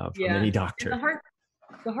any doctor. And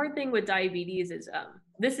the hard thing with diabetes is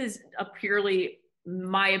this is a purely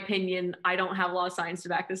my opinion, I don't have a lot of science to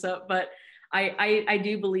back this up, but I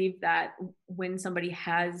do believe that when somebody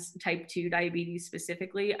has type 2 diabetes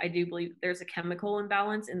specifically, I do believe there's a chemical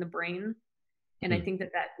imbalance in the brain. And I think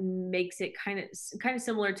that makes it kind of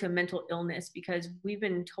similar to mental illness, because we've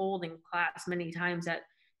been told in class many times that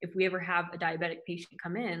if we ever have a diabetic patient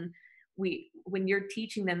come in, when you're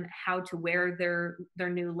teaching them how to wear their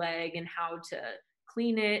new leg and how to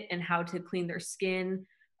clean it and how to clean their skin,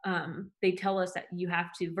 they tell us that you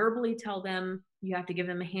have to verbally tell them, you have to give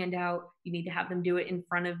them a handout, you need to have them do it in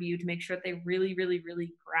front of you to make sure that they really, really,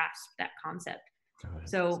 really grasp that concept.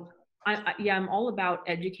 So I'm all about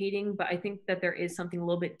educating, but I think that there is something a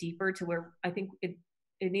little bit deeper to where I think it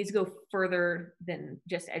needs to go further than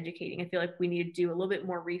just educating. I feel like we need to do a little bit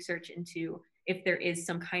more research into if there is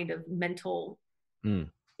some kind of mental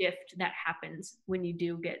shift that happens when you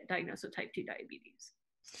do get diagnosed with type 2 diabetes.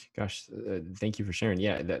 Gosh, thank you for sharing.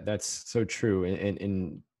 Yeah, that's so true.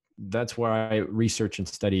 And that's why research and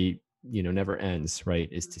study, never ends, right?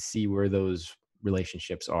 Is to see where those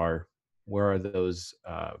relationships are, where are those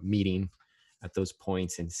meeting at those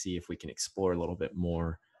points, and see if we can explore a little bit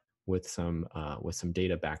more with some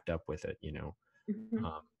data backed up with it, Mm-hmm.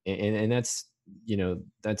 And that's,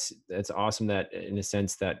 that's awesome that in a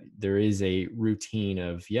sense that there is a routine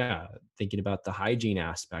of, thinking about the hygiene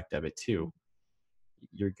aspect of it too.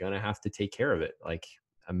 You're going to have to take care of it, like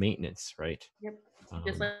a maintenance, right? Yep.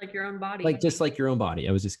 Just like your own body. Just like your own body.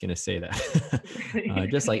 I was just going to say that.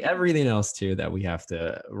 Just like everything else too, that we have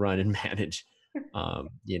to run and manage.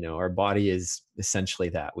 Our body is essentially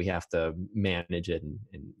that. We have to manage it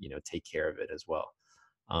and take care of it as well.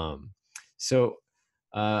 So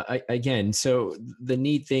the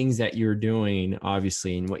neat things that you're doing,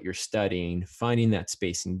 obviously, and what you're studying, finding that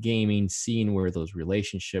space in gaming, seeing where those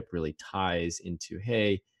relationship really ties into,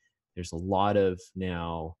 hey, there's a lot of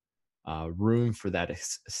now room for that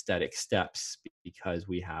aesthetic steps, because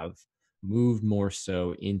we have moved more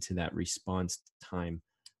so into that response time,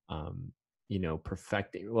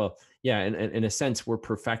 perfecting. Well, yeah, in a sense, we're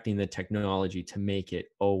perfecting the technology to make it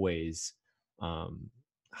always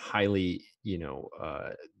highly,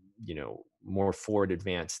 more forward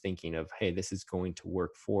advanced thinking of, hey, this is going to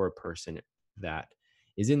work for a person that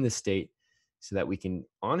is in this state, so that we can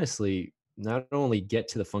honestly not only get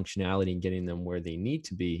to the functionality and getting them where they need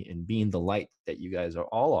to be and being the light that you guys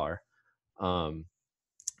all are,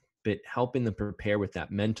 but helping them prepare with that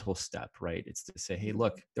mental step, right? It's to say, hey,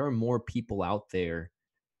 look, there are more people out there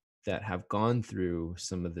that have gone through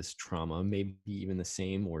some of this trauma, maybe even the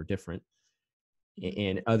same or different,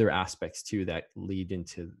 and other aspects too that lead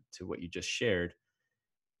into what you just shared,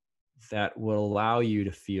 that will allow you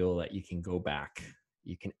to feel that you can go back.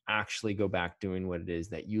 You can actually go back doing what it is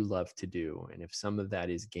that you love to do. And if some of that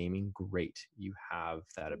is gaming, great. You have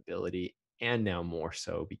that ability, and now more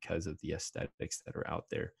so because of the aesthetics that are out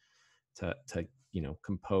there to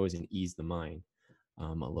compose and ease the mind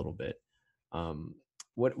a little bit.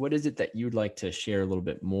 What is it that you'd like to share a little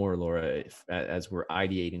bit more, Laura, as we're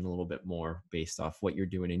ideating a little bit more based off what you're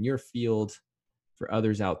doing in your field, for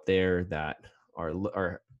others out there that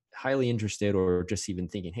are highly interested, or just even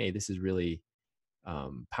thinking, hey, this is really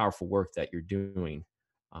powerful work that you're doing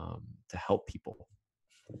to help people?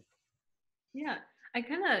 Yeah, I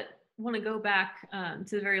kind of want to go back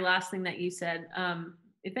to the very last thing that you said.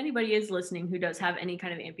 If anybody is listening who does have any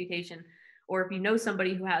kind of amputation, or if you know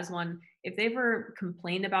somebody who has one, if they ever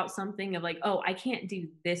complained about something of like, oh, I can't do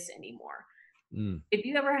this anymore. If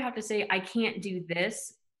you ever have to say, I can't do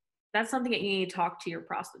this, that's something that you need to talk to your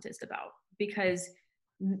prosthetist about, because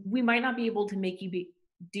we might not be able to make you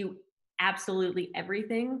do absolutely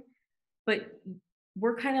everything, but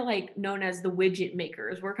we're kind of like known as the widget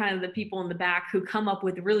makers. We're kind of the people in the back who come up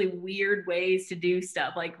with really weird ways to do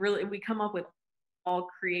stuff. Like really, we come up with all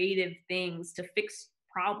creative things to fix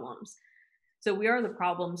problems. So we are the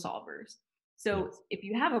problem solvers. So yes, if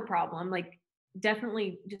you have a problem, like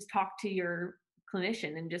definitely just talk to your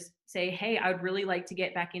clinician and just say, hey, I would really like to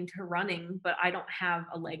get back into running, but I don't have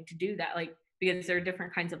a leg to do that. Like, because there are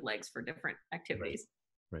different kinds of legs for different activities.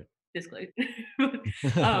 Right. Disclosure.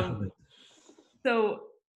 So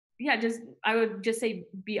yeah, I would just say,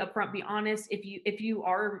 be upfront, be honest. If you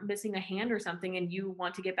are missing a hand or something and you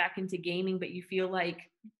want to get back into gaming, but you feel like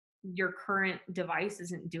your current device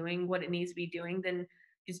isn't doing what it needs to be doing, then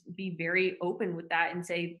just be very open with that and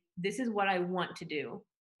say, this is what I want to do,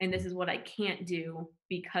 and this is what I can't do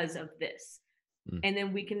because of this. And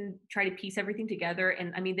then we can try to piece everything together.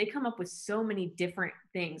 And I mean, they come up with so many different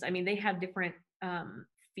things. I mean, they have different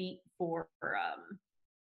feet for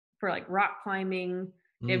like rock climbing.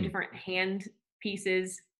 They have different hand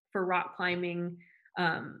pieces for rock climbing.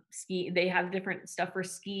 Ski, they have different stuff for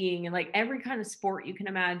skiing and like every kind of sport you can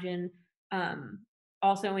imagine.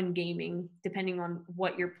 Also in gaming, depending on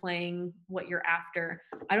what you're playing, what you're after.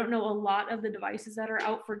 I don't know a lot of the devices that are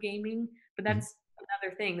out for gaming, but Mhm. that's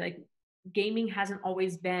another thing. Like gaming hasn't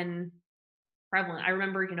always been prevalent. I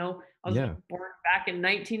remember, I was Yeah. born back in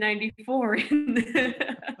 1994, and,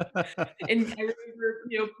 and I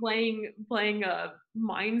remember, playing a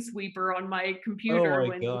Minesweeper on my Oh computer my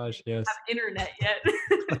when we didn't gosh, yes. have internet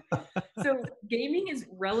yet. So gaming is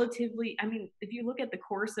relatively, I mean, if you look at the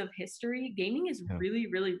course of history, gaming is Yeah. really,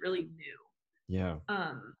 really, really new. Yeah.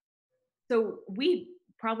 So we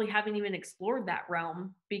probably haven't even explored that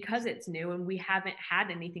realm because it's new and we haven't had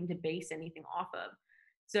anything to base anything off of.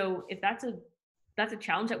 So if that's a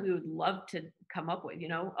challenge that we would love to come up with,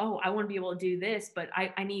 oh, I want to be able to do this, but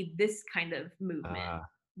I need this kind of movement.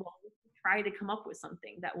 Well, we can try to come up with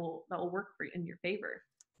something that will work for in your favor.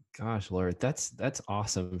 Gosh, Lord, that's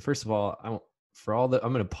awesome. First of all, I'm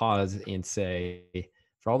going to pause and say,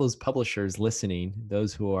 for all those publishers listening,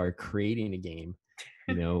 those who are creating a game,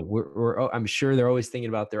 I'm sure they're always thinking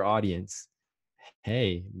about their audience.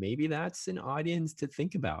 Hey, maybe that's an audience to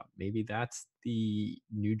think about. Maybe that's the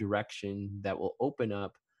new direction that will open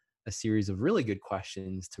up a series of really good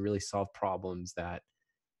questions to really solve problems that,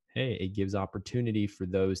 hey, it gives opportunity for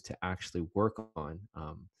those to actually work on.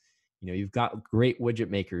 You've got great widget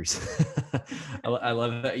makers. I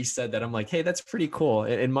love that you said that. I'm like, hey, that's pretty cool.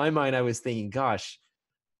 In my mind, I was thinking, gosh,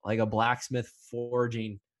 like a blacksmith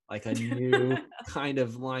forging like a new kind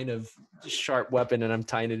of line of sharp weapon, and I'm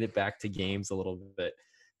tying it back to games a little bit,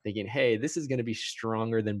 thinking, hey, this is going to be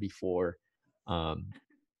stronger than before.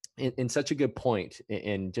 And such a good point.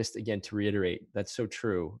 And just again, to reiterate, that's so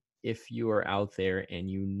true. If you are out there and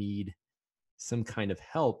you need some kind of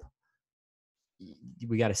help,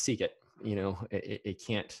 we got to seek it. It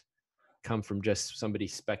can't come from just somebody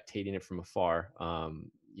spectating it from afar.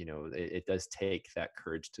 It does take that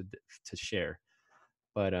courage to share.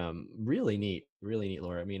 But really neat,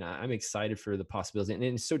 Laura. I mean, I'm excited for the possibilities, and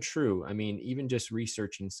it's so true. I mean, even just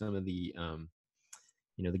researching some of the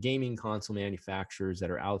the gaming console manufacturers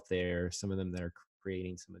that are out there, some of them that are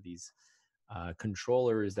creating some of these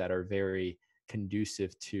controllers that are very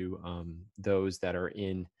conducive to those that are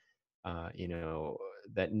in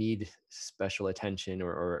that need special attention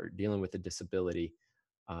or dealing with a disability.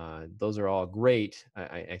 Those are all great.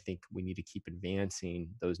 I think we need to keep advancing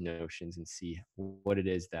those notions and see what it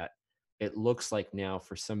is that it looks like now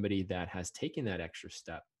for somebody that has taken that extra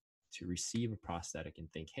step to receive a prosthetic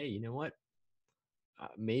and think, hey, you know what?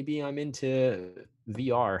 Maybe I'm into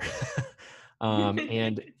VR.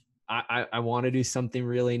 And I want to do something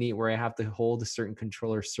really neat where I have to hold a certain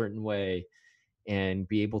controller a certain way and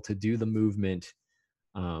be able to do the movement,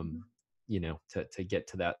 to get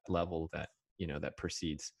to that level that, that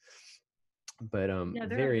proceeds. But Yeah, there are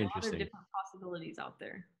very a lot of interesting. different possibilities out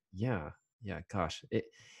there. Yeah. Yeah. Gosh,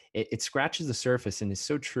 it scratches the surface, and it's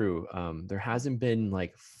so true. There hasn't been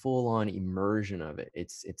like full on immersion of it.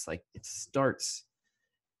 It's like it starts,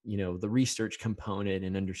 the research component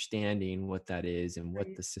and understanding what that is and what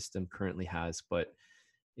Right. the system currently has. But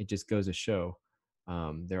it just goes to show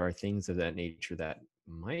there are things of that nature that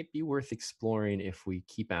might be worth exploring if we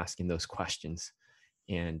keep asking those questions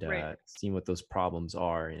and Right. seeing what those problems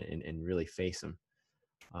are and really face them.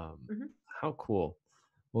 Mhm. How cool.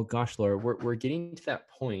 Well, gosh, Laura, we're getting to that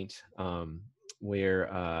point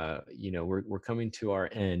where we're coming to our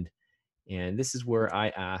end, and this is where I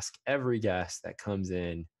ask every guest that comes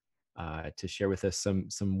in to share with us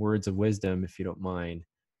some words of wisdom, if you don't mind,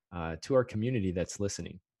 to our community that's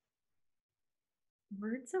listening.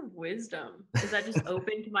 Words of wisdom. Is that just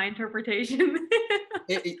open to my interpretation?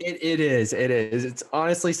 It is. It is. It's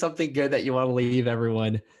honestly something good that you want to leave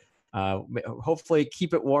everyone. Hopefully,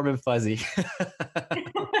 keep it warm and fuzzy.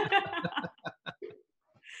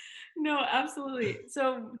 No, absolutely.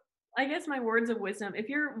 So I guess my words of wisdom, if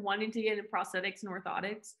you're wanting to get into prosthetics and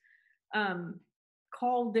orthotics, um,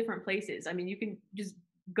 call different places. I mean, you can just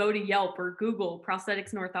go to Yelp or Google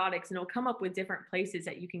prosthetics and orthotics, and it'll come up with different places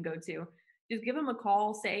that you can go to. Just give them a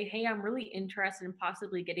call, say, hey, I'm really interested in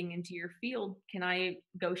possibly getting into your field. Can I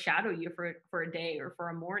go shadow you for a day or for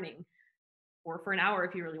a morning or for an hour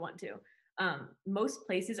if you really want to? Most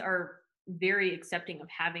places are very accepting of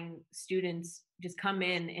having students just come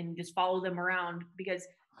in and just follow them around because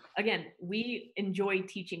again, we enjoy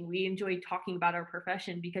teaching, we enjoy talking about our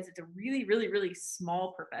profession because it's a really, really, really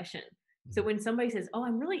small profession. So when somebody says, oh,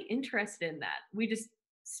 I'm really interested in that, we just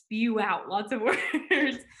spew out lots of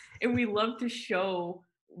words and we love to show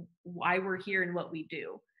why we're here and what we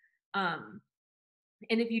do. And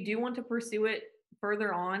if you do want to pursue it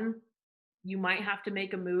further on, you might have to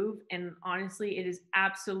make a move. And honestly, it is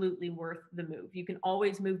absolutely worth the move. You can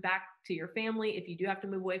always move back to your family. If you do have to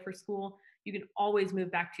move away for school, you can always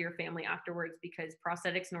move back to your family afterwards, because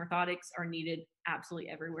prosthetics and orthotics are needed absolutely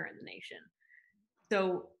everywhere in the nation.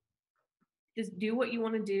 So just do what you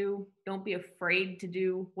want to do. Don't be afraid to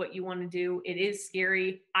do what you want to do. It is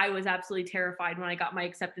scary. I was absolutely terrified when I got my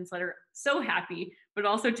acceptance letter. So happy, but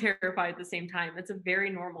also terrified at the same time. It's a very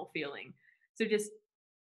normal feeling. So just,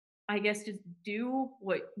 I guess, just do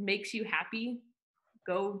what makes you happy.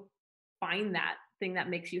 Go find that thing that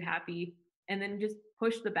makes you happy, and then just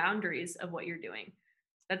push the boundaries of what you're doing.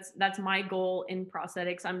 That's my goal in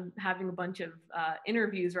prosthetics. I'm having a bunch of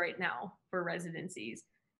interviews right now for residencies,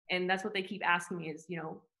 and that's what they keep asking me is,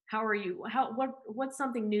 how are you? What's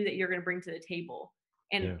something new that you're going to bring to the table?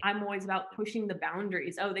 And Yeah. I'm always about pushing the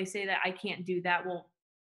boundaries. Oh, they say that I can't do that. Well,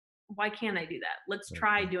 why can't I do that? Let's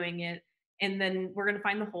try doing it. And then we're going to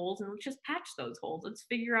find the holes and let's just patch those holes. Let's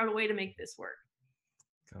figure out a way to make this work.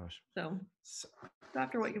 Gosh. So go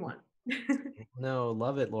after what you want. No,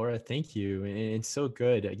 love it, Laura. Thank you. And it's so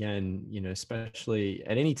good. Again, especially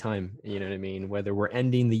at any time, you know what I mean? Whether we're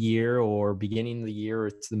ending the year or beginning the year or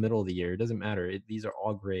it's the middle of the year, it doesn't matter. These are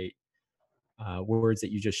all great words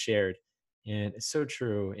that you just shared. And it's so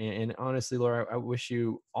true. And honestly, Laura, I wish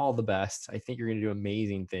you all the best. I think you're going to do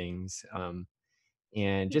amazing things.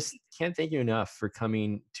 And just can't thank you enough for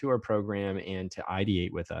coming to our program and to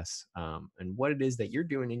ideate with us and what it is that you're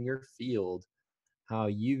doing in your field, how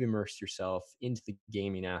you've immersed yourself into the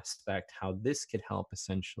gaming aspect, how this could help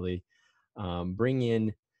essentially bring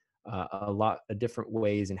in a lot of different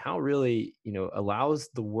ways, and how it really allows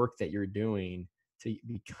the work that you're doing to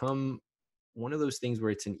become one of those things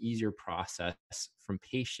where it's an easier process from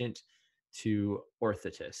patient to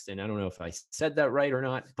orthotist. And I don't know if I said that right or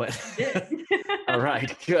not, but all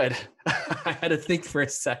right, good. I had to think for a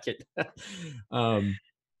second on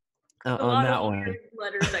that one.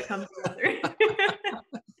 Letters that come together.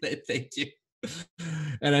 Thank you.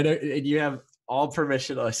 And I know and you have all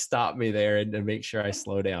permission to stop me there and to make sure I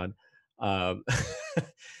slow down. Um,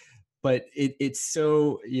 but it's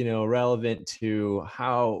so relevant to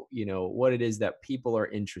how what it is that people are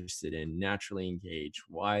interested in, naturally engaged,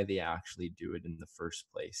 why they actually do it in the first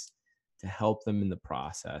place, to help them in the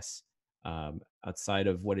process, outside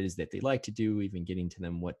of what it is that they like to do, even getting to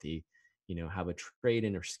them what they have a trade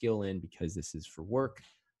in or skill in, because this is for work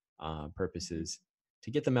purposes, to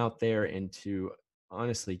get them out there and to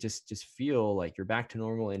honestly just feel like you're back to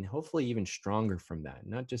normal, and hopefully even stronger from that.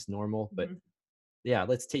 Not just normal, but yeah,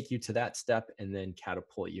 let's take you to that step and then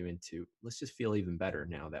catapult you into, let's just feel even better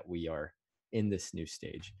now that we are in this new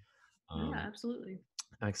stage. Yeah, absolutely.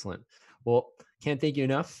 Excellent. Well, can't thank you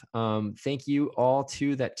enough. Thank you all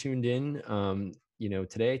too that tuned in,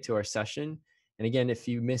 today to our session. And again, if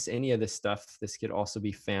you miss any of this stuff, this could also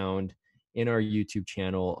be found in our YouTube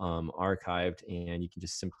channel, archived, and you can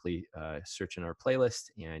just simply search in our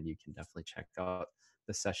playlist, and you can definitely check out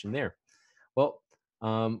the session there. Well,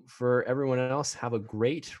 for everyone else, have a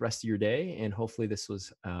great rest of your day, and hopefully this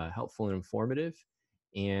was helpful and informative,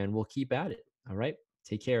 and we'll keep at it. All right.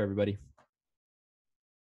 Take care, everybody.